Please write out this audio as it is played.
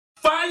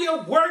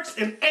Fireworks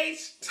in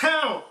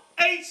H-Town,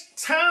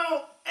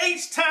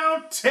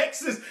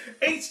 Texas,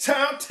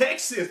 H-Town,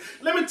 Texas.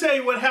 Let me tell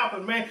you what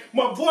happened, man.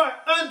 My boy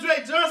Andre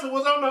Johnson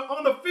was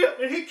on the field,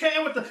 and he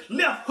came with the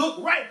left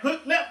hook, right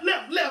hook, left,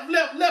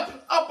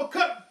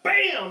 uppercut,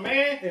 bam,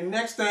 man. And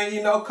next thing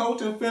you know,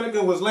 Cortland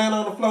Finnegan was laying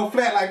on the floor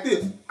flat like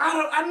this.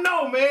 I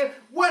know, man.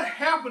 What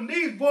happened?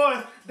 These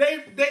boys,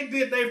 they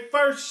did their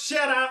first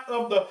shutout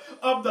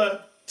of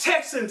the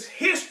Texans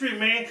history,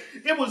 man.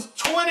 It was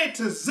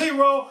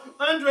 20-0.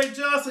 Andre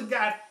Johnson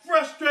got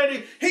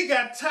frustrated. He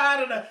got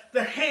tired of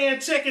the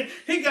hand checking.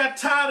 He got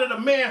tired of the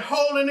man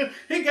holding him.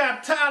 He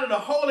got tired of the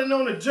holding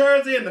on the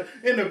jersey and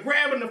the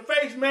grabbing the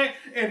face, man.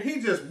 And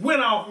he just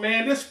went off,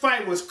 man. This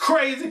fight was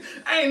crazy.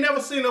 I ain't never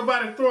seen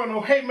nobody throwing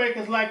no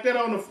haymakers like that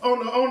on the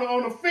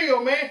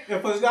field, man.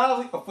 And for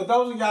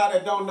those of y'all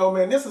that don't know,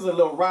 man, this is a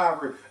little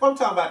rivalry. I'm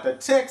talking about the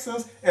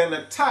Texans and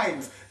the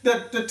Titans.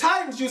 The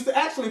Titans used to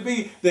actually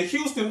be the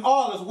Houston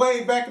Oilers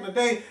way back in the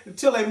day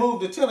until they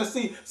moved to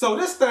Tennessee. So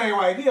this thing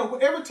right here,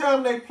 every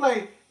time they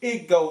play,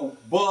 it go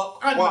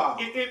buck wild.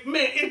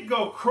 It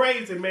go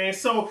crazy, man.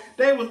 So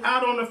they was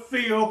out on the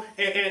field,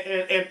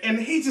 and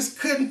he just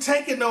couldn't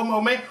take it no more,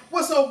 man.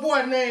 What's old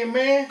boy name,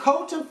 man?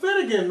 Cortland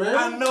Finnegan, man.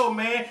 I know,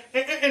 man.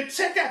 And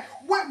check out,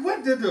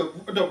 what did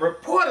the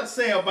reporter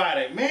say about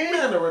it, man?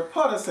 Man, the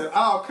reporter said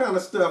all kind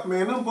of stuff,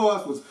 man. Them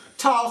boys was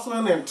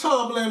tossing and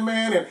tumbling,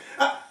 man. And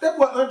that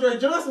boy Andre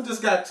Johnson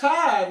just got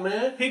tired,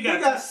 man. He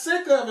got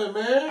sick of it,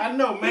 man. I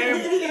know, man.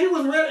 He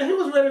was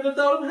ready to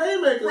throw them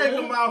haymakers. Break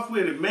him off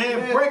with it,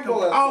 man. Break him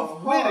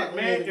off with it,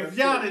 man. If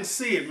y'all didn't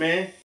see it,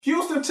 man.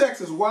 Houston,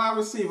 Texas wide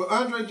receiver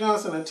Andre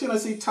Johnson and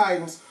Tennessee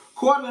Titans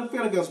Cortland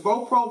Finnegan's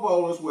both Pro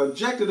Bowlers were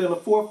ejected in the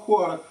fourth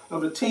quarter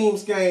of the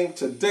team's game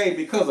today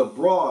because of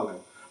brawling.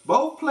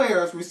 Both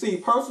players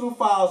received personal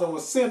fouls and were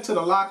sent to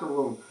the locker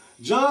room.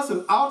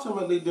 Johnson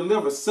ultimately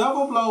delivered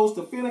several blows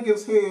to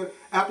Finnegan's head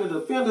after the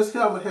defender's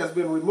helmet has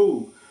been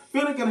removed.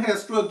 Finnegan had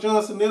struck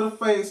Johnson near the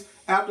face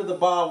after the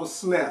ball was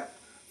snapped.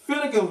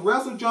 Finnegan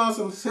wrestled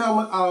Johnson's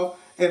helmet off,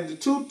 and the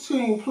two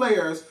team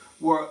players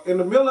were in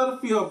the middle of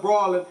the field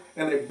brawling,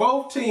 and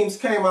both teams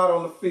came out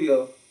on the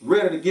field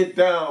ready to get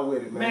down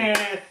with it, man.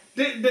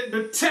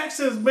 The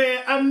Texans,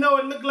 man, I know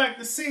it looked like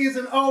the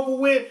season over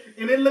with,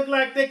 and it looked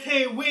like they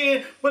can't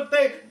win, but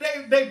they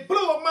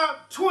blew them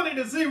out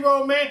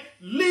 20-0, man.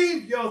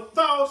 Leave your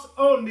thoughts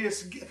on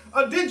this.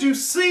 Did you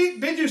see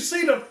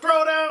the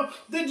throwdown?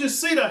 Did you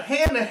see the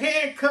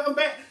hand-to-hand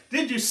comeback?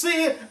 Did you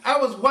see it? I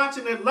was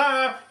watching it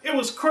live. It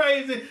was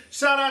crazy.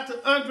 Shout out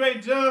to Andre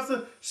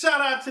Johnson.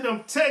 Shout out to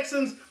them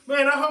Texans.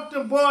 Man, I hope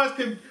them boys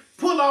can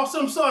pull off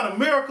some sort of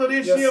miracle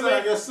this year,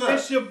 man. Yes, sir.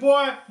 It's your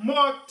boy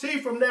Mark T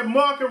from that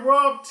Mark and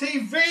Rob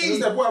TV.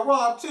 It's that boy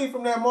Rob T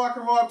from that Mark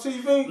and Rob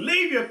TV.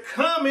 Leave your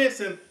comments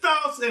and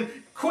thoughts and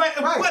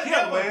questions,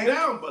 whatever,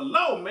 down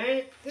below,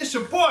 man. It's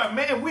your boy,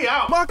 man. We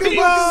out. Mark and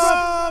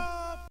Rob.